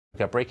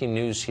got breaking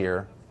news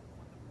here.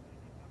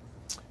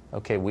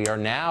 Okay, we are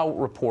now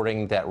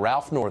reporting that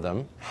Ralph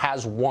Northam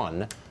has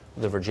won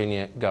the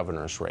Virginia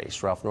governor's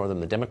race. Ralph Northam,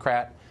 the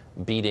Democrat,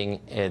 beating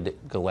Ed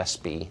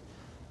Gillespie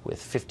with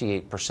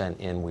 58%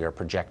 in. We are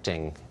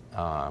projecting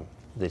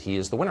that he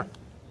is the winner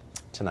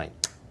tonight.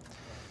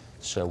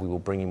 So we will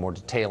bring you more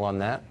detail on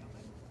that.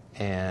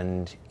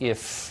 And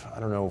if, I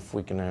don't know if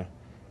we can,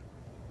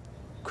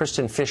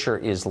 Kristen Fisher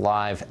is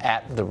live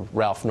at the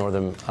Ralph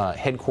Northam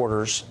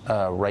headquarters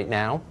right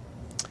now.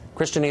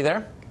 Kristen, are you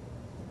there?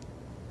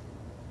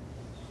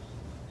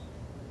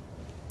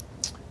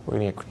 We're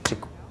going to get to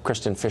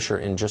Kristen Fisher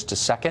in just a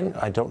second.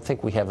 I don't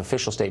think we have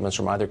official statements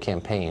from either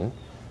campaign.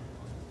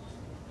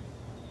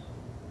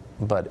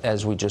 But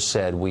as we just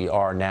said, we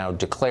are now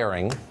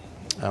declaring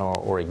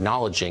or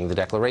acknowledging the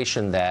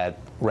declaration that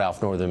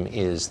Ralph Northam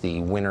is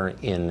the winner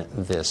in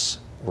this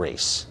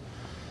race.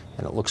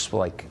 And it looks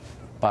like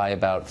by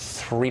about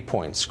 3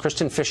 points.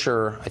 Kristen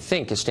Fisher, I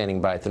think, is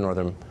standing by at the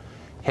Northam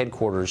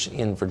headquarters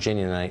in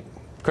Virginia tonight.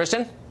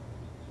 Kristen?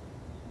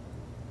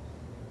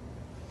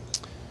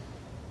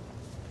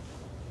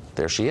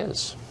 There she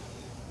is.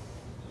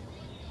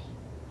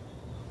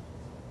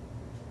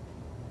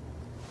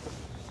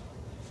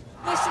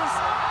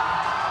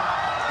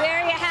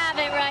 There you have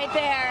it right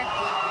there.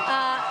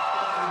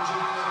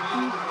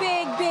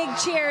 Big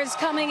cheers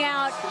coming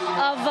out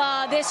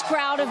of this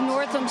crowd of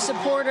Northam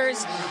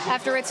supporters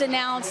after it's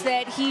announced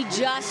that he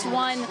just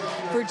won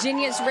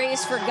Virginia's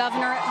race for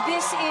governor.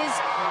 This is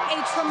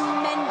a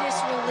tremendous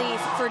relief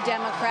for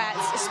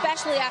Democrats,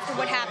 especially after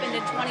what happened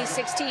in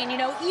 2016. You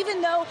know,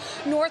 even though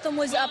Northam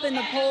was up in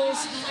the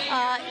polls,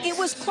 it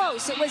was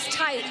close, it was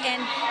tight,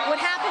 and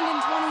what happened in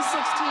 2016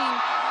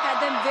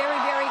 had them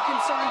very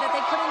concerned that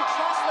they couldn't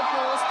trust the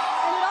polls,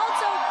 and it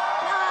also,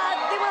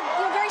 they were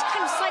very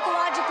kind of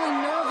psychologically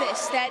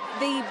nervous that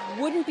they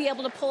wouldn't be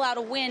able to pull out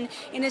a win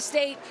in a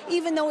state,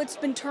 even though it's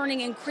been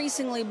turning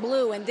increasingly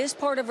blue. And this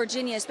part of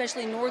Virginia,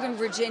 especially northern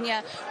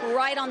Virginia,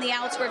 right on the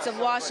outskirts of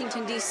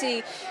Washington,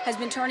 D.C., has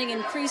been turning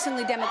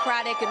increasingly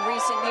Democratic in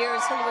recent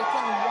years. Hillary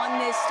Clinton won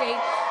this state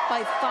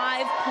by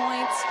 5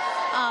 points.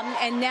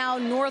 And now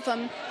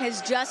Northam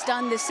has just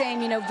done the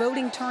same. You know,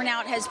 voting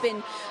turnout has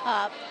been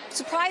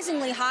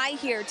surprisingly high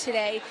here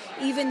today,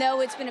 even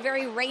though it's been a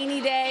very rainy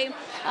day.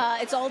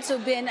 It's also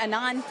been a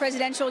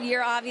non-presidential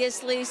year,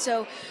 obviously.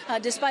 So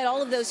despite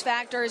all of those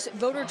factors,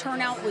 voter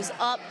turnout was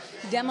up.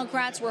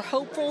 Democrats were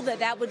hopeful that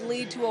that would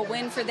lead to a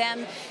win for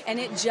them, and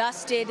it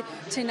just did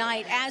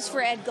tonight. As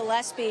for Ed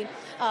Gillespie,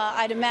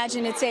 I'd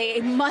imagine it's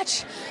a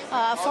much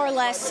far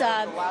less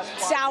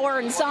sour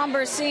and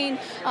somber scene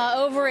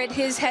over at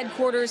his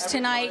headquarters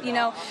tonight. You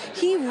know,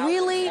 he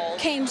really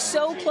came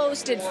so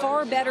close, did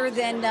far better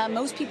than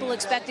most people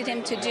expected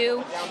him to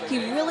do. He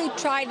really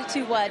tried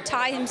to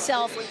tie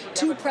himself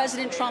to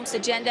President Trump's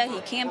agenda. He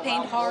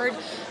campaigned hard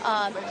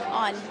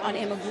on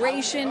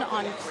immigration,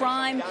 on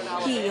crime.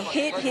 He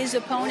hit his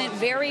opponent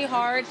very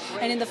hard,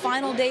 and in the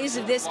final days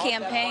of this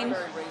campaign,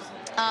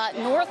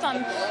 Northam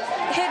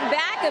hit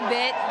back a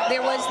bit.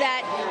 There was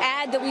that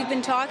ad that we've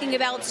been talking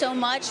about so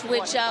much,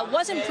 which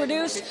wasn't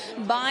produced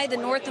by the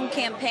Northam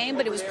campaign,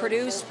 but it was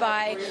produced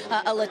by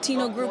a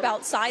Latino group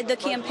outside the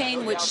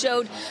campaign, which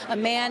showed a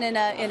man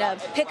in a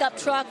pickup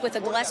truck with a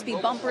Gillespie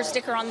bumper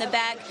sticker on the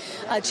back,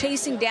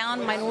 chasing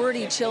down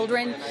minority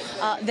children.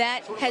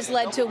 That has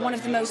led to one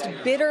of the most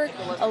bitter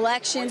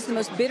elections, the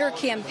most bitter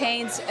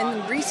campaigns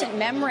in recent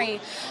memory,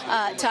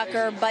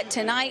 Tucker. But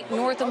tonight,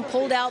 Northam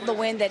pulled out the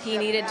win that he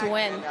needed to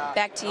win.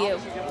 Back to you.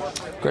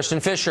 Kristen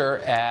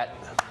Fisher at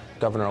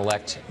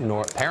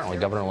apparently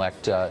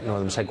Governor-elect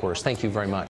Northam's headquarters. Thank you very much.